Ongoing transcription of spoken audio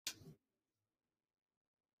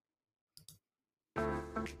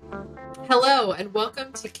Hello, and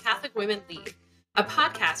welcome to Catholic Women Lead, a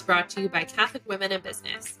podcast brought to you by Catholic Women in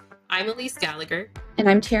Business. I'm Elise Gallagher. And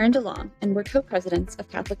I'm Taryn DeLong, and we're co-presidents of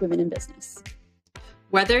Catholic Women in Business.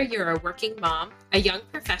 Whether you're a working mom, a young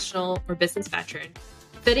professional, or business veteran,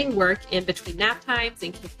 fitting work in between nap times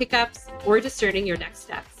and kid pickups, or discerning your next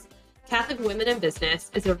steps, Catholic Women in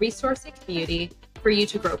Business is a resource and community for you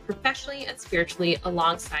to grow professionally and spiritually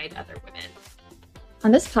alongside other women.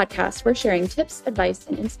 On this podcast, we're sharing tips, advice,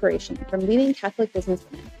 and inspiration from leading Catholic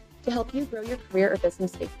businesswomen to help you grow your career or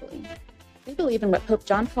business faithfully. We believe in what Pope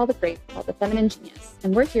John Paul the Great called the feminine genius,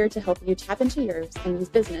 and we're here to help you tap into yours and use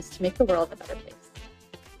business to make the world a better place.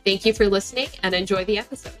 Thank you for listening and enjoy the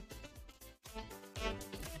episode.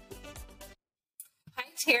 Hi,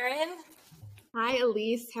 Taryn. Hi,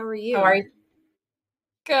 Elise. How are you? How are you?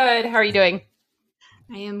 Good. How are you doing?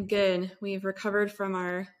 I am good. We've recovered from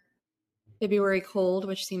our February cold,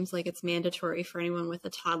 which seems like it's mandatory for anyone with a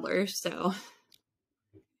toddler. So,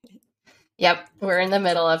 yep, we're in the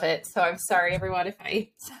middle of it. So I'm sorry, everyone, if I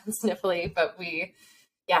sound sniffly, but we,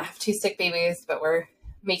 have two sick babies, but we're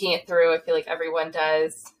making it through. I feel like everyone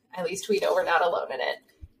does. At least we know we're not alone in it.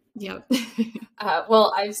 Yep.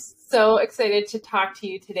 Well, I'm so excited to talk to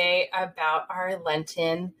you today about our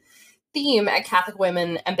Lenten theme at Catholic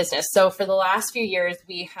Women and Business. So for the last few years,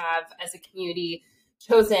 we have, as a community,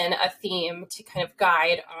 chosen a theme to kind of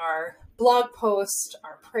guide our blog post,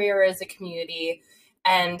 our prayer as a community.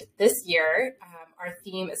 And this year, our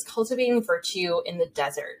theme is cultivating virtue in the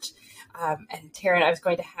desert. And Taryn, I was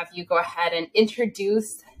going to have you go ahead and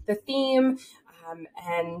introduce the theme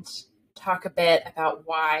and talk a bit about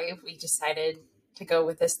why we decided to go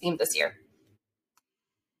with this theme this year.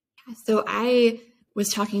 So I was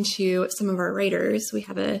talking to some of our writers. We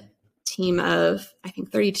have a team of, I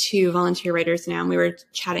think, 32 volunteer writers now, and we were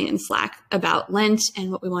chatting in Slack about Lent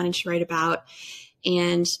and what we wanted to write about.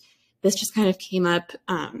 And this just kind of came up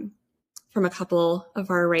from a couple of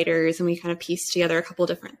our writers, and we kind of pieced together a couple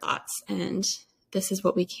different thoughts, and this is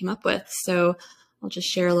what we came up with. So I'll just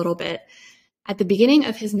share a little bit. At the beginning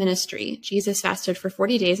of his ministry, Jesus fasted for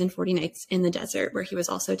 40 days and 40 nights in the desert, where he was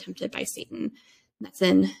also tempted by Satan. That's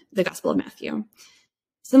in the Gospel of Matthew.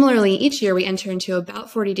 Similarly, each year we enter into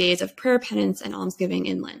about 40 days of prayer, penance, and almsgiving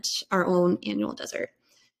in Lent, our own annual desert.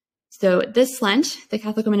 So this Lent, the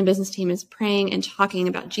Catholic Women in Business team is praying and talking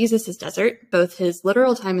about Jesus' desert, both his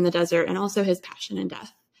literal time in the desert and also his passion and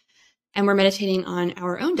death. And we're meditating on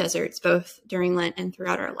our own deserts, both during Lent and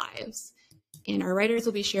throughout our lives. And our writers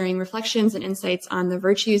will be sharing reflections and insights on the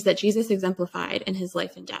virtues that Jesus exemplified in his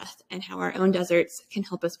life and death, and how our own deserts can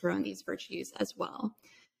help us grow in these virtues as well.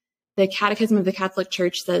 The Catechism of the Catholic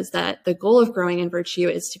Church says that the goal of growing in virtue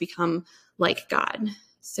is to become like God.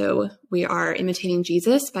 So we are imitating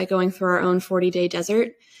Jesus by going through our own 40-day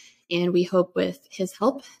desert, and we hope with his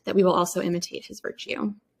help that we will also imitate his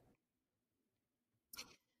virtue.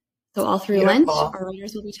 So all through Lent, our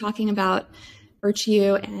writers will be talking about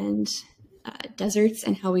virtue and deserts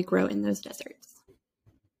and how we grow in those deserts.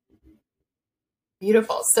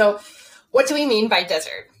 Beautiful. So what do we mean by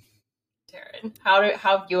desert? Taryn, how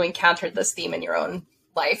have you encountered this theme in your own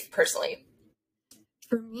life personally?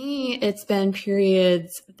 For me, it's been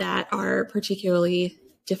periods that are particularly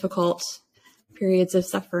difficult, periods of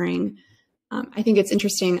suffering. I think it's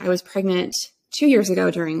interesting. I was pregnant 2 years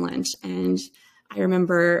ago during Lent, and I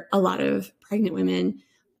remember a lot of pregnant women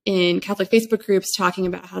in Catholic Facebook groups talking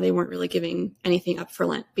about how they weren't really giving anything up for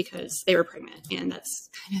Lent because they were pregnant, and that's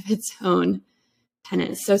kind of its own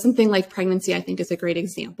penance. So something like pregnancy, I think, is a great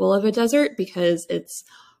example of a desert because it's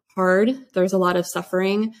hard. There's a lot of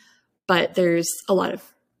suffering, but there's a lot of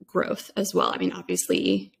growth as well. I mean,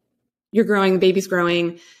 obviously you're growing, the baby's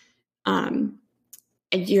growing, and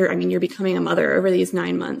you're becoming a mother over these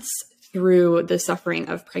 9 months through the suffering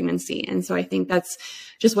of pregnancy. And so I think that's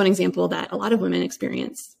just one example that a lot of women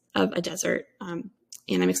experience of a desert. And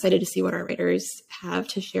I'm excited to see what our writers have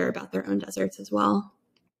to share about their own deserts as well.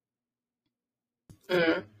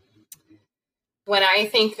 When I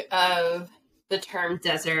think of the term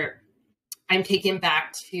desert, I'm taken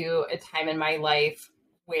back to a time in my life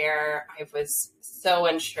where I was so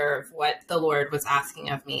unsure of what the Lord was asking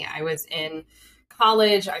of me. I was in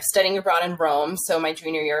college. I was studying abroad in Rome. So my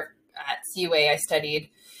junior year at CUA, I studied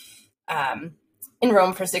in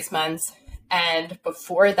Rome for 6 months. And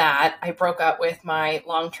before that, I broke up with my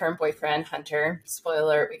long-term boyfriend, Hunter.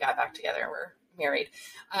 Spoiler, we got back together. We're married.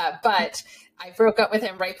 But I broke up with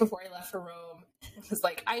him right before I left for Rome. It was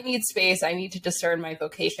like, I need space. I need to discern my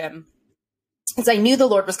vocation. Because I knew the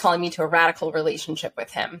Lord was calling me to a radical relationship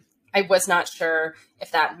with him. I was not sure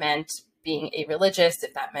if that meant being a religious,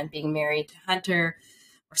 if that meant being married to Hunter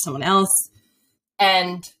or someone else.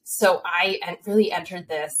 And so I really entered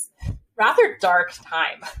this rather dark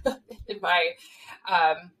time in my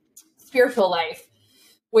spiritual life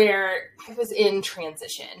where I was in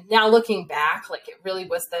transition. Now looking back, like it really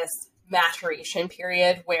was this maturation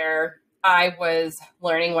period where I was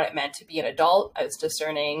learning what it meant to be an adult. I was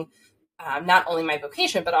discerning not only my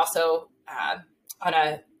vocation, but also on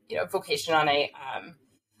a vocation on a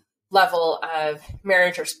level of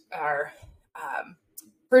marriage or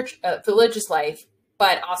religious life,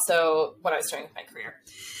 but also what I was doing with my career.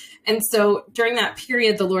 And so during that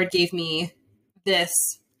period, the Lord gave me this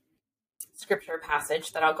scripture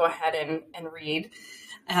passage that I'll go ahead and read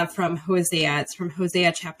from Hosea. It's from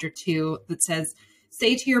Hosea chapter 2 that says,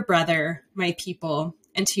 "Say to your brother, my people,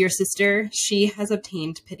 and to your sister, she has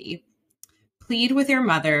obtained pity. Plead with your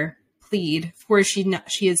mother, plead, for she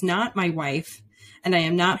is not my wife, and I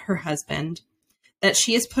am not her husband, that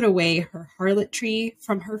she has put away her harlotry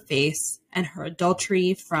from her face and her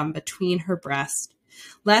adultery from between her breast,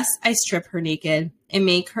 lest I strip her naked and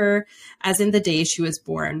make her as in the day she was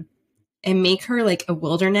born, and make her like a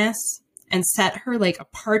wilderness, and set her like a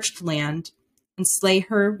parched land, and slay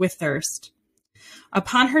her with thirst.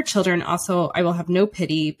 Upon her children also I will have no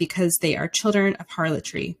pity, because they are children of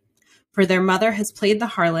harlotry. For their mother has played the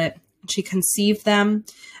harlot, and she conceived them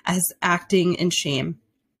as acting in shame.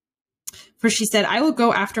 For she said, I will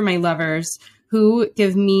go after my lovers, who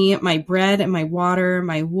give me my bread and my water,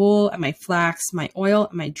 my wool and my flax, my oil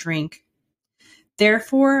and my drink.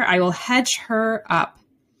 Therefore I will hedge her up.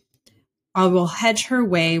 I will hedge her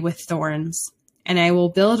way with thorns, and I will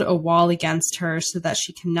build a wall against her so that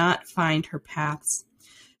she cannot find her paths.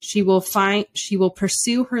 She will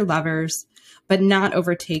pursue her lovers, but not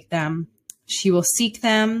overtake them. She will seek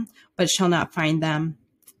them, but shall not find them.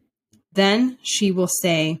 Then she will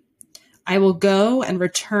say, I will go and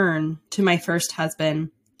return to my first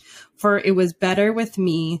husband, for it was better with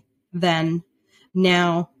me then,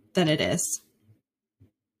 now than it is."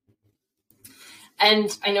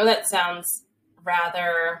 And I know that sounds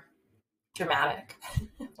rather dramatic.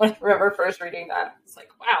 When I remember first reading that, it's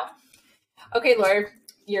like, wow. Okay, Lord,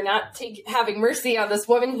 you're not having mercy on this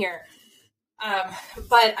woman here.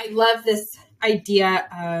 But I love this idea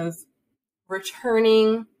of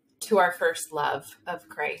returning to our first love of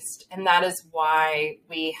Christ. And that is why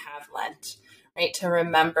we have Lent, right? To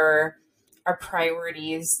remember our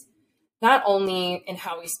priorities, not only in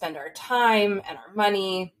how we spend our time and our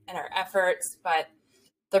money and our efforts, but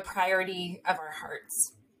the priority of our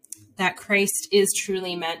hearts. That Christ is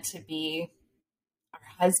truly meant to be our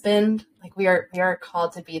husband. Like we are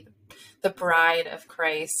called to be the bride of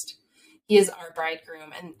Christ. He is our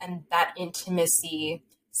bridegroom, and that intimacy,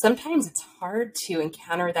 sometimes it's hard to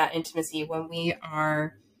encounter that intimacy when we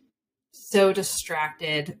are so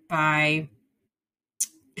distracted by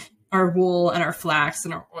our wool and our flax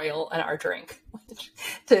and our oil and our drink,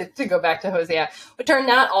 to go back to Hosea, which are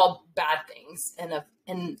not all bad things in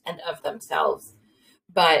and of themselves,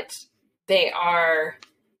 but they are,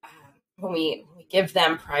 when we give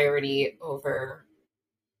them priority over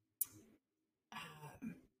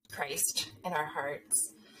Christ in our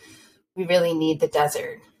hearts, we really need the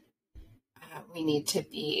desert. We need to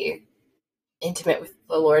be intimate with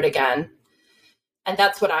the Lord again. And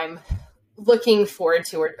that's what I'm looking forward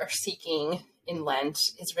to or seeking in Lent,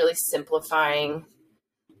 is really simplifying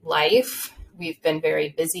life. We've been very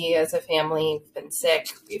busy as a family. We've been sick.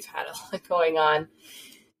 We've had a lot going on.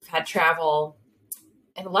 We've had travel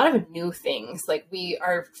and a lot of new things. Like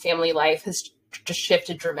our family life has just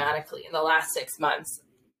shifted dramatically in the last 6 months.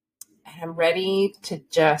 And I'm ready to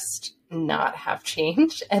just not have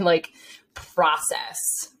change and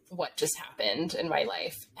process what just happened in my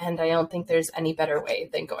life. And I don't think there's any better way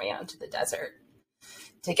than going out to the desert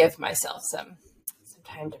to give myself some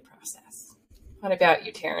time to process. What about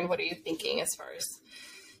you, Taryn? What are you thinking as far as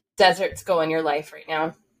deserts go in your life right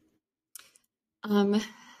now?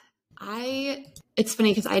 It's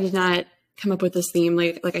funny because I did not come up with this theme.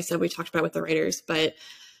 Like I said, we talked about it with the writers, but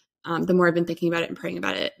the more I've been thinking about it and praying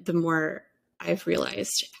about it, the more I've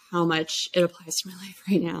realized how much it applies to my life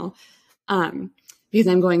right now. Because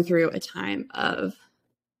I'm going through a time of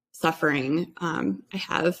suffering. I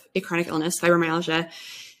have a chronic illness, fibromyalgia,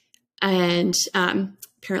 and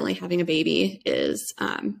apparently having a baby is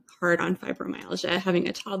hard on fibromyalgia. Having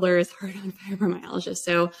a toddler is hard on fibromyalgia.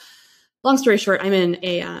 So long story short, I'm in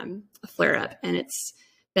a flare-up, and it's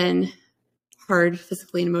been hard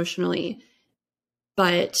physically and emotionally,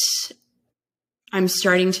 but I'm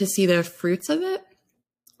starting to see the fruits of it,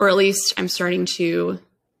 or at least I'm starting to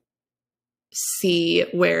see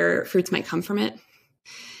where fruits might come from it.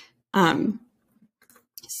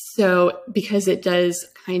 So because it does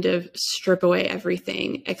kind of strip away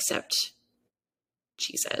everything except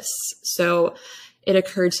Jesus. So it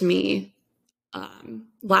occurred to me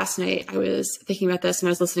last night, I was thinking about this and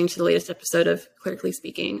I was listening to the latest episode of Clerically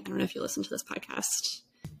Speaking. I don't know if you listen to this podcast.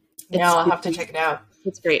 No, I'll have to check it out.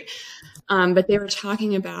 It's great. But they were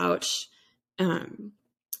talking about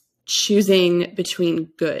choosing between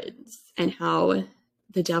goods and how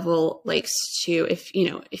the devil likes to, if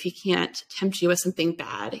he can't tempt you with something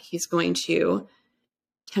bad, he's going to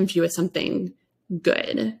tempt you with something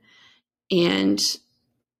good. And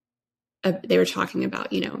they were talking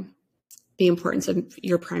about, the importance of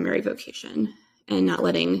your primary vocation and not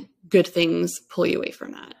letting good things pull you away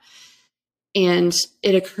from that. And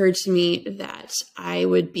it occurred to me that I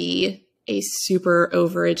would be a super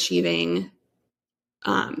overachieving,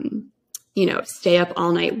 stay up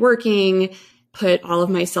all night working, put all of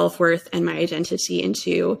my self-worth and my identity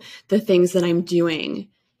into the things that I'm doing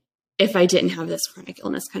if I didn't have this chronic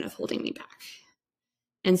illness kind of holding me back.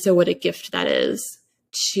 And so what a gift that is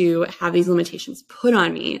to have these limitations put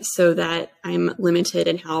on me so that I'm limited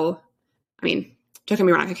in how, don't get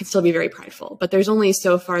me wrong, I can still be very prideful, but there's only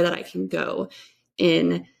so far that I can go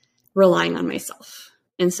in relying on myself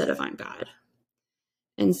instead of on God.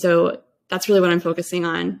 And so that's really what I'm focusing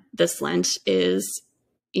on this Lent is,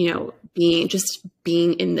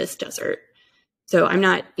 being in this desert. So I'm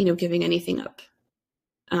not, giving anything up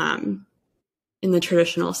in the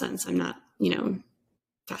traditional sense. I'm not,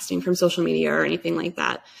 fasting from social media or anything like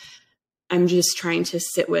that. I'm just trying to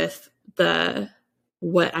sit with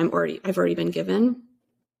what I've already been given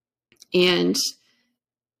and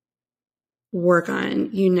work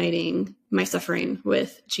on uniting my suffering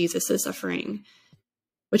with Jesus's suffering,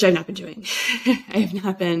 which I've not been doing. I've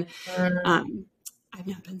not been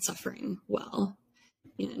suffering well.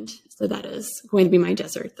 And so that is going to be my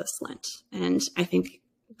desert this Lent. And I think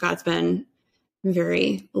God's been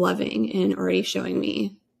very loving in already showing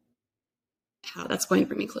me how that's going to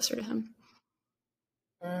bring me closer to him.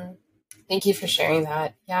 Thank you for sharing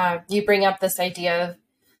that. Yeah, you bring up this idea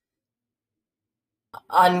of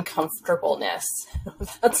uncomfortableness.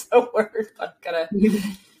 That's a word. I'm going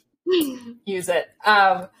to use it.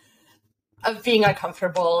 Of being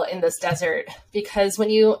uncomfortable in this desert, because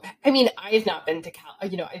I've not been to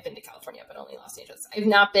I've been to California, but only Los Angeles. I've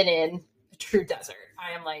not been in a true desert.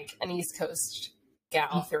 I am like an East Coast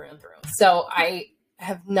gal through and through. So I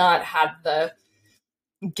have not had the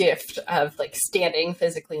gift of like standing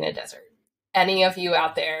physically in a desert. Any of you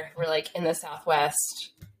out there who are like in the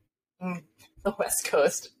Southwest, the West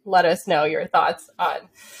Coast, let us know your thoughts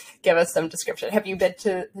give us some description. Have you been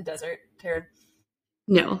to the desert, Taryn?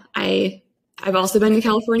 No, I've also been to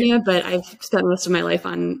California, but I've spent most of my life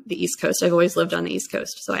on the East Coast. I've always lived on the East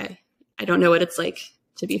Coast. So I don't know what it's like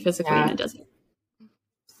to be physically in a desert.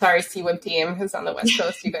 Sorry, CWIB team who's on the West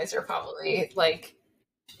Coast. You guys are probably like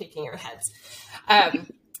shaking your heads.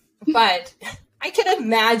 But I can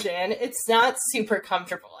imagine it's not super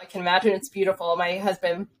comfortable. I can imagine it's beautiful. My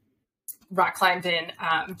husband rock climbed in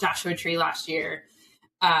Joshua Tree last year,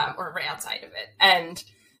 or right outside of it. And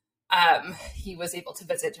he was able to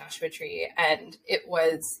visit Joshua Tree, and it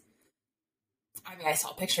was, I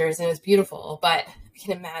saw pictures and it was beautiful, but I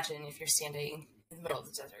can imagine if you're standing in the middle of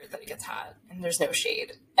the desert that it gets hot and there's no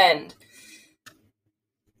shade. And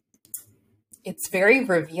it's very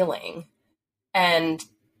revealing. And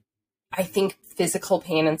I think physical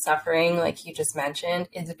pain and suffering, like you just mentioned,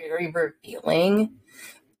 is very revealing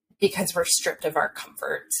because we're stripped of our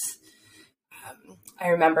comforts. I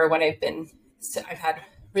remember when I've had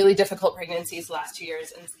really difficult pregnancies the last 2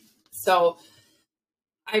 years. And so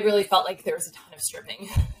I really felt like there was a ton of stripping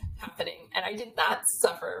happening, and I did not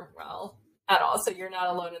suffer well at all. So you're not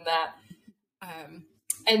alone in that.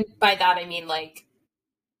 And by that, I mean, like,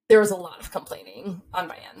 there was a lot of complaining on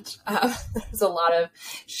my end. There was a lot of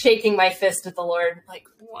shaking my fist at the Lord, like,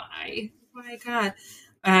 why God?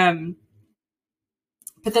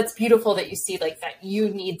 But that's beautiful that you see like that you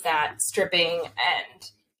need that stripping,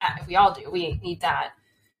 and we all do. We need that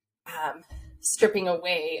stripping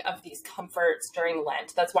away of these comforts during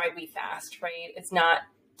Lent. That's why we fast, right? It's not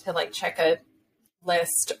to like check a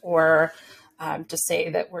list or to say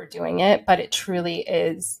that we're doing it, but it truly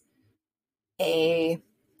is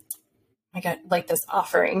like this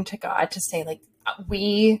offering to God to say like,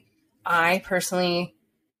 I personally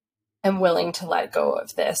am willing to let go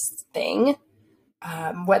of this thing,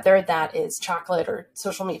 whether that is chocolate or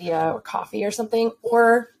social media or coffee or something,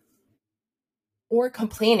 or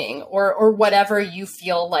complaining or whatever you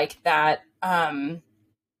feel like that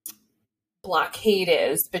blockade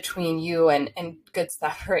is between you and good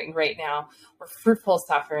suffering right now, or fruitful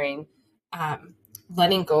suffering.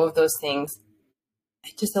 letting go of those things,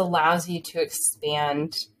 it just allows you to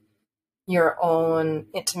expand your own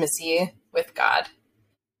intimacy with God.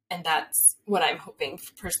 And that's what I'm hoping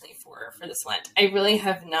personally for this Lent. I really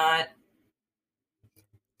have not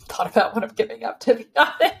thought about what I'm giving up, to be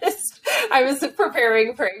honest. I was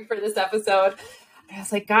praying for this episode. I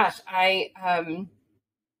was like, gosh, I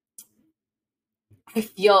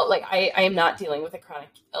feel like I am not dealing with a chronic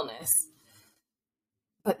illness,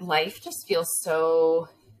 but life just feels so,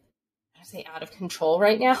 I say, out of control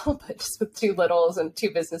right now, but just with 2 littles and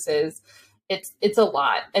 2 businesses, it's a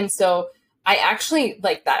lot. And so I actually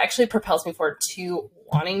like that actually propels me forward to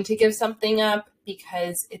wanting to give something up,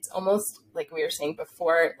 because it's almost like we were saying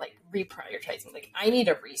before, like reprioritizing. Like, I need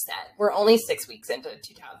a reset. We're only 6 weeks into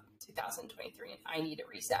 2023 and I need a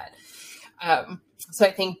reset. So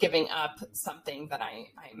I think giving up something that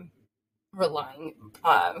I'm relying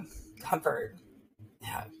comfort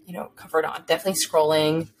on, definitely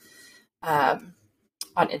scrolling on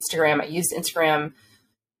Instagram. I used Instagram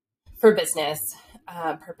for business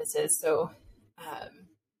purposes. So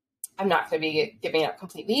I'm not going to be giving up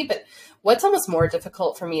completely, but what's almost more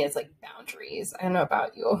difficult for me is like boundaries. I don't know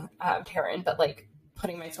about you, Taryn, but like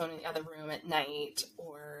putting my phone in the other room at night,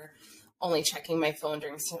 or only checking my phone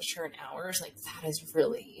during certain hours, like that is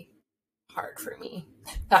really hard for me,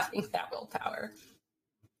 having that willpower.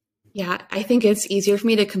 Yeah, I think it's easier for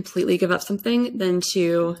me to completely give up something than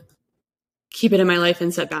to keep it in my life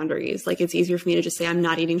and set boundaries. Like, it's easier for me to just say I'm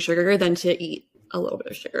not eating sugar than to eat a little bit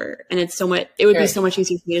of sugar. And it would be so much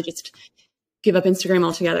easier for me to just give up Instagram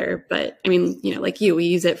altogether. But I mean, like you, we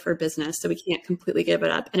use it for business, so we can't completely give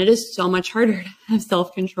it up. And it is so much harder to have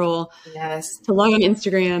self-control. Yes. To log on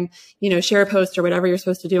Instagram, share a post or whatever you're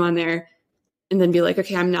supposed to do on there, and then be like,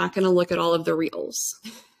 okay, I'm not going to look at all of the reels.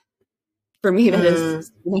 For me, that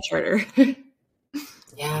is much harder.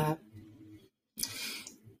 Yeah.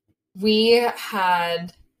 We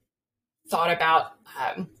had thought about,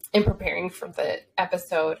 in preparing for the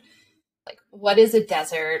episode, like, what is a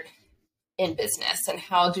desert in business, and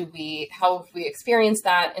how have we experienced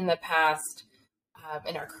that in the past,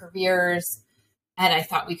 in our careers? And I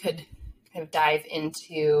thought we could kind of dive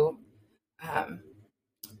into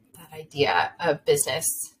that idea of business,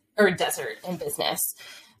 or desert in business.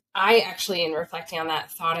 I actually, in reflecting on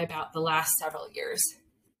that, thought about the last several years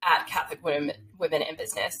at Catholic Women in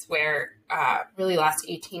Business, where really last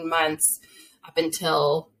 18 months up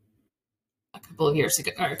until a couple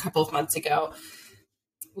of months ago,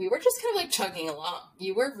 we were just kind of like chugging along.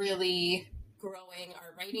 You were really growing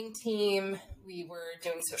our writing team. We were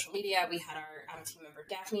doing social media. We had our team member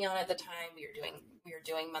Daphne on at the time. We were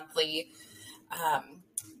doing monthly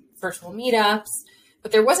virtual meetups,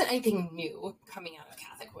 but there wasn't anything new coming out of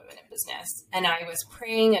Catholic Women in Business. And I was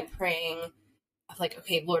praying of like,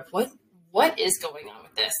 okay, Lord, what is going on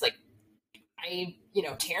with this? Like,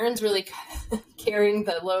 Taryn's really carrying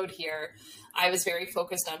the load here. I was very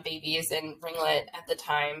focused on babies and Ringlet at the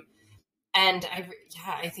time. And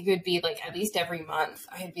I think it would be like at least every month,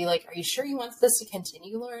 I'd be like, are you sure you want this to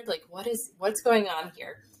continue, Lord? Like, what's going on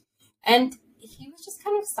here? And he was just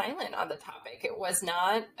kind of silent on the topic. It was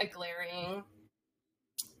not a glaring,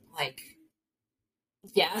 like,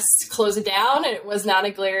 yes, close it down. And it was not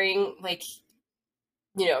a glaring, like,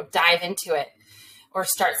 dive into it or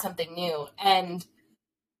start something new. And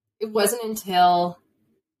it wasn't until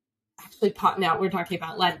actually now we're talking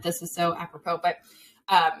about Lent. This is so apropos, but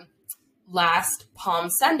last Palm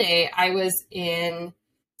Sunday, I was in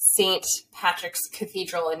St. Patrick's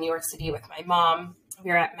Cathedral in New York City with my mom. We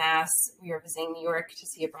were at Mass. We were visiting New York to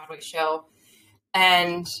see a Broadway show.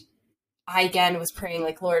 And I, again, was praying,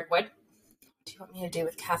 like, Lord, what do you want me to do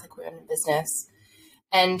with Catholic Women in Business?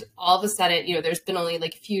 And all of a sudden, there's been only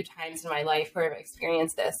like a few times in my life where I've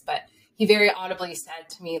experienced this, but he very audibly said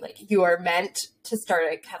to me, like, you are meant to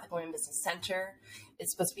start a Catholic Women Business Center.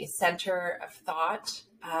 It's supposed to be a center of thought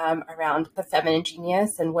around the feminine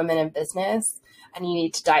genius and women in business. And you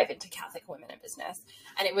need to dive into Catholic Women in Business.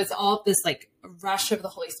 And it was all this like rush of the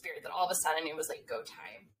Holy Spirit that all of a sudden it was like go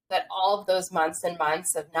time. That all of those months and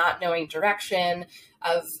months of not knowing direction,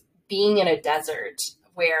 of being in a desert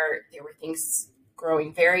where there were things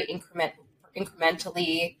growing very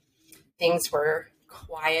incrementally, things were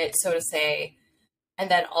quiet, so to say.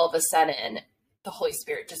 And then all of a sudden, the Holy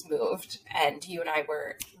Spirit just moved, and you and I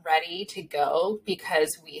were ready to go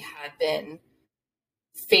because we had been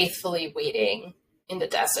faithfully waiting in the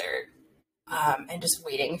desert and just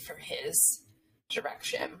waiting for his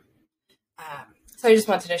direction. So I just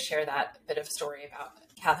wanted to share that bit of story about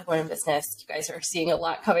Catholic Women in Business. You guys are seeing a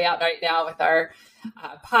lot coming out right now with our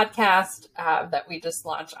podcast that we just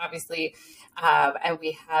launched, obviously. And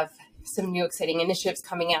we have some new exciting initiatives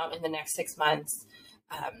coming out in the next 6 months.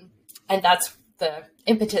 And that's the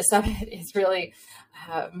impetus of it, is really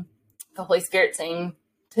the Holy Spirit saying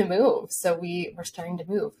to move. So we're starting to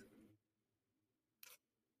move.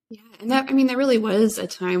 Yeah. And that really was a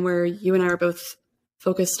time where you and I were both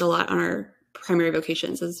focused a lot on our primary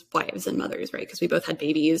vocations as wives and mothers, right? Because we both had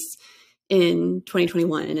babies in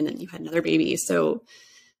 2021, and then you had another baby. So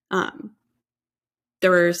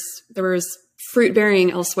there was fruit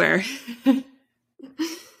bearing elsewhere.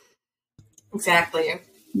 Exactly.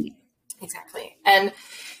 And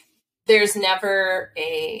there's never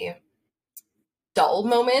a dull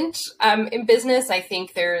moment in business. I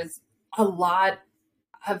think there's a lot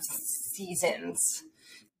of seasons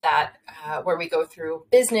that where we go through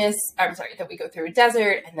that we go through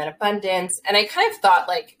desert and then abundance. And I kind of thought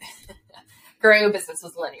like growing a business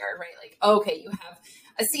was linear, right? Like, okay, you have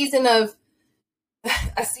a season of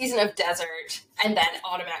desert, and then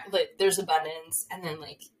automatically there's abundance, and then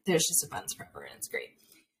like there's just abundance forever, and it's great.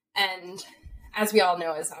 And as we all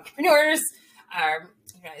know, as entrepreneurs,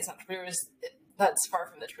 that's far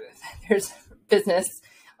from the truth. There's business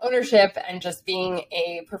ownership, and just being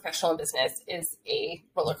a professional in business is a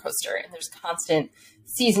roller coaster, and there's constant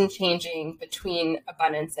season changing between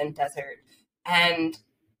abundance and desert, and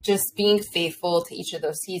just being faithful to each of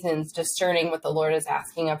those seasons, discerning what the Lord is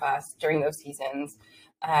asking of us during those seasons,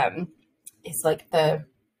 is like the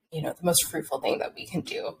most fruitful thing that we can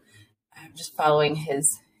do. Just following his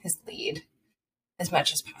lead as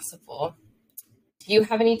much as possible. Do you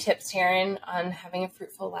have any tips, Taryn, on having a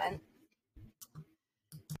fruitful Lent?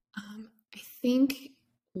 I think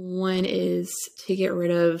one is to get rid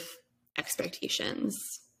of expectations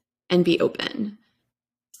and be open.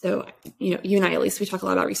 So, you and I, at least, we talk a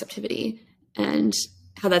lot about receptivity and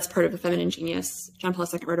how that's part of the feminine genius. John Paul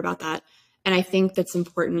II wrote about that. And I think that's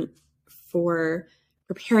important for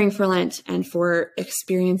preparing for Lent and for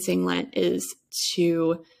experiencing Lent, is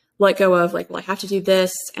to let go of like, well, I have to do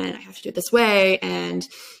this and I have to do it this way. And,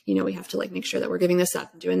 we have to like make sure that we're giving this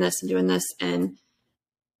up and doing this and doing this. And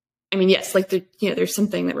I mean, yes, like there's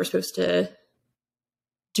something that we're supposed to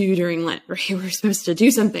do during Lent, right? We're supposed to do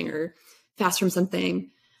something or fast from something.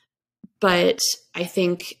 But I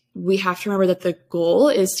think we have to remember that the goal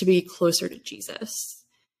is to be closer to Jesus.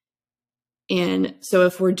 And so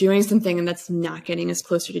if we're doing something and that's not getting us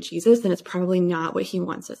closer to Jesus, then it's probably not what he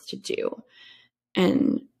wants us to do.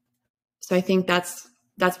 And so I think that's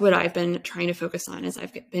what I've been trying to focus on as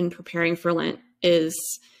I've been preparing for Lent,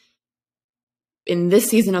 is in this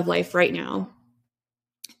season of life right now,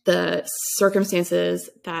 the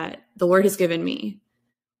circumstances that the Lord has given me,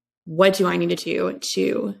 what do I need to do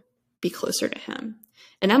to be closer to him?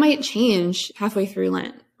 And that might change halfway through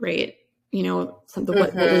Lent, right? What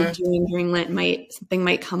we're doing during Lent something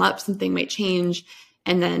might come up, something might change,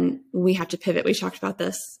 and then we have to pivot. We talked about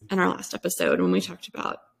this in our last episode when we talked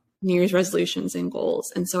about New Year's resolutions and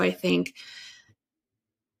goals. And so I think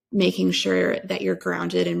making sure that you're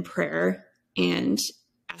grounded in prayer and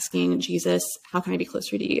asking Jesus, how can I be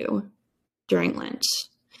closer to you during Lent?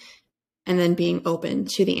 And then being open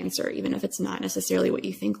to the answer, even if it's not necessarily what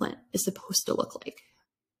you think Lent is supposed to look like.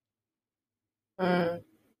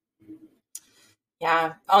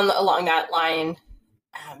 Yeah, along that line,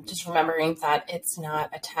 just remembering that it's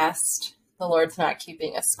not a test. The Lord's not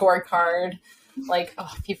keeping a scorecard. Like,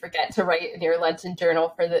 if you forget to write in your Lenten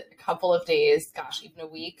journal for the couple of days, gosh, even a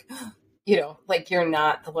week, like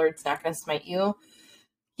the Lord's not going to smite you.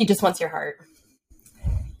 He just wants your heart.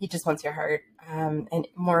 He just wants your heart, and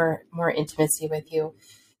more intimacy with you.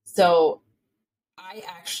 So I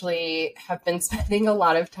actually have been spending a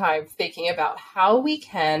lot of time thinking about how we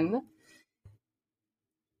can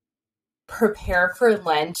prepare for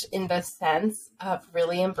Lent in the sense of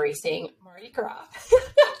really embracing Mardi Gras.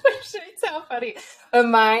 Which is so funny. One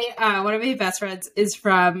of my best friends is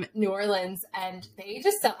from New Orleans, and they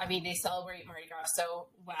just they celebrate Mardi Gras so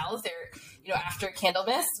well. They're, after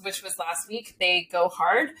Candlemas, which was last week, they go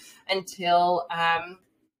hard until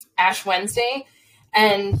Ash Wednesday,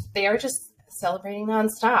 and they are just celebrating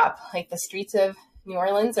nonstop. Like, the streets of New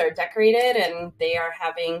Orleans are decorated, and they are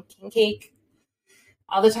having king cake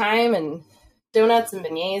all the time and donuts and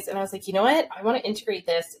beignets. And I was like, you know what? I want to integrate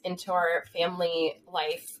this into our family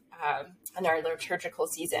life and our liturgical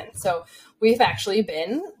season. So we've actually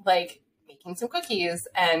been like making some cookies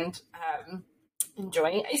and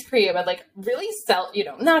enjoying ice cream and like really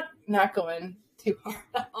not going too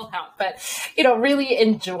hard all out, but really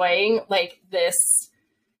enjoying like this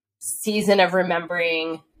season of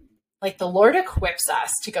remembering, like, the Lord equips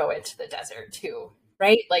us to go into the desert too,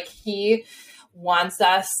 right? Like, he wants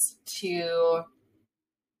us to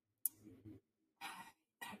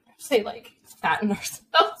say like fatten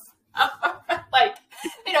ourselves up. Like,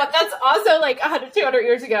 that's also like 100, 200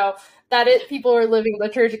 years ago that people were living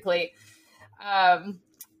liturgically.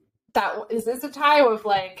 That is a time of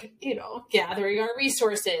like, gathering our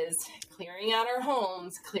resources, clearing out our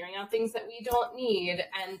homes, clearing out things that we don't need,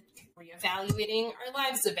 and reevaluating our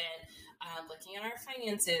lives a bit, looking at our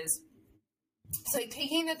finances. So like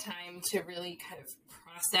taking the time to really kind of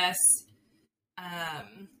process,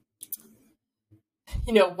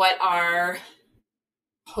 what our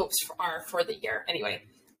hopes are for the year. Anyway,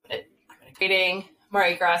 I'm creating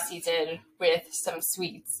Mardi Gras season with some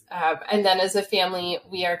sweets. And then as a family,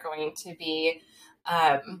 we are going to be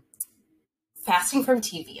fasting from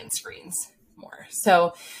TV and screens more.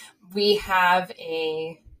 So we have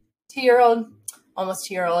a 2-year-old, almost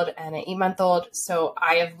 2-year-old, and an 8-month-old. So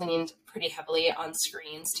I have leaned pretty heavily on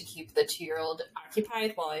screens to keep the 2-year-old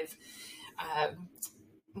occupied while I've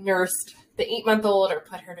nursed the 8-month-old or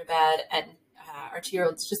put her to bed. And our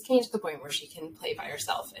 2-year-old's just getting to the point where she can play by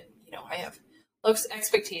herself. And, I have low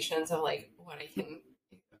expectations of like what I can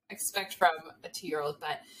expect from a 2-year-old,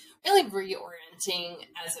 but really reorienting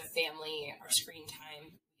as a family our screen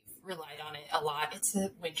time. We've relied on it a lot. It's a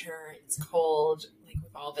winter, it's cold, like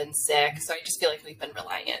we've all been sick. So I just feel like we've been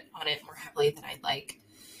relying on it more heavily than I'd like.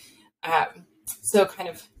 So kind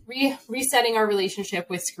of resetting our relationship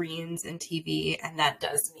with screens and TV. And that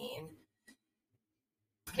does mean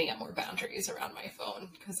putting up more boundaries around my phone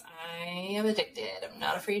because I am addicted. I'm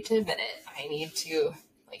not afraid to admit it. I need to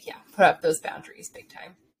put up those boundaries big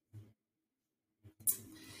time.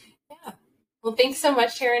 Yeah. Well, thanks so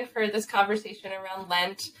much, Taryn, for this conversation around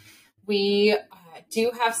Lent. We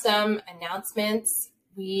do have some announcements.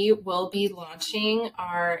 We will be launching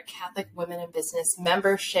our Catholic Women in Business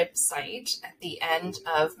membership site at the end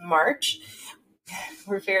of March.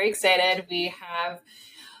 We're very excited. We have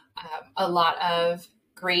a lot of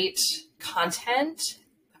great content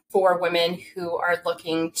for women who are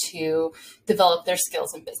looking to develop their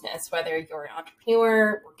skills in business, whether you're an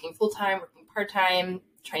entrepreneur, working full-time, working part-time,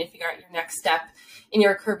 trying to figure out your next step in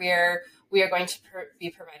your career. We are going to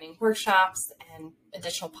be providing workshops and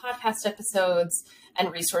additional podcast episodes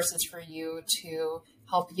and resources for you to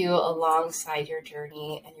help you alongside your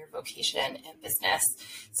journey and your vocation in business.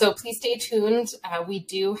 So please stay tuned. We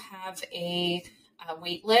do have a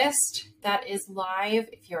wait list that is live.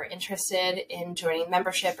 If you're interested in joining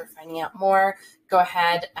membership or finding out more, go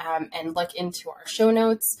ahead and look into our show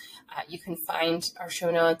notes. You can find our show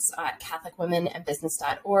notes at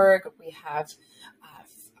catholicwomenandbusiness.org. We have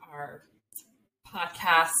our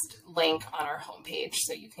podcast link on our homepage,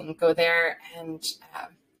 so you can go there and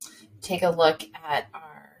take a look at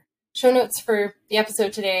our show notes for the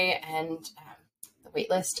episode today, and the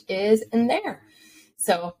waitlist is in there.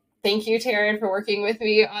 So thank you, Taryn, for working with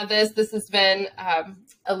me on this. This has been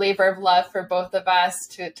a labor of love for both of us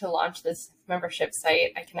to launch this membership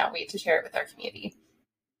site. I cannot wait to share it with our community.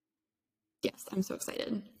 Yes, I'm so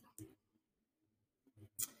excited.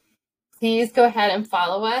 Please go ahead and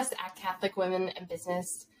follow us at Catholic Women in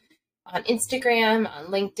Business on Instagram,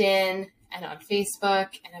 on LinkedIn, and on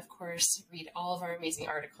Facebook. And of course, read all of our amazing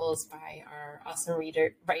articles by our awesome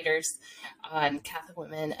writers on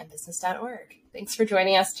catholicwomenandbusiness.org. Thanks for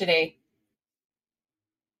joining us today.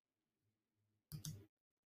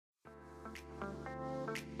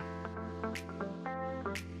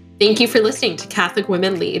 Thank you for listening to Catholic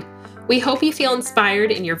Women Lead. We hope you feel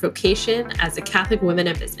inspired in your vocation as a Catholic woman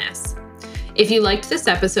in business. If you liked this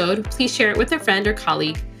episode, please share it with a friend or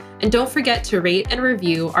colleague, and don't forget to rate and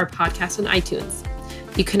review our podcast on iTunes.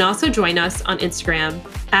 You can also join us on Instagram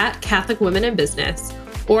at Catholic Women in Business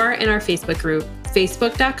or in our Facebook group,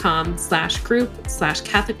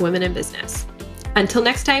 facebook.com/group/Catholic Women in Business. Until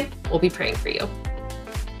next time, we'll be praying for you.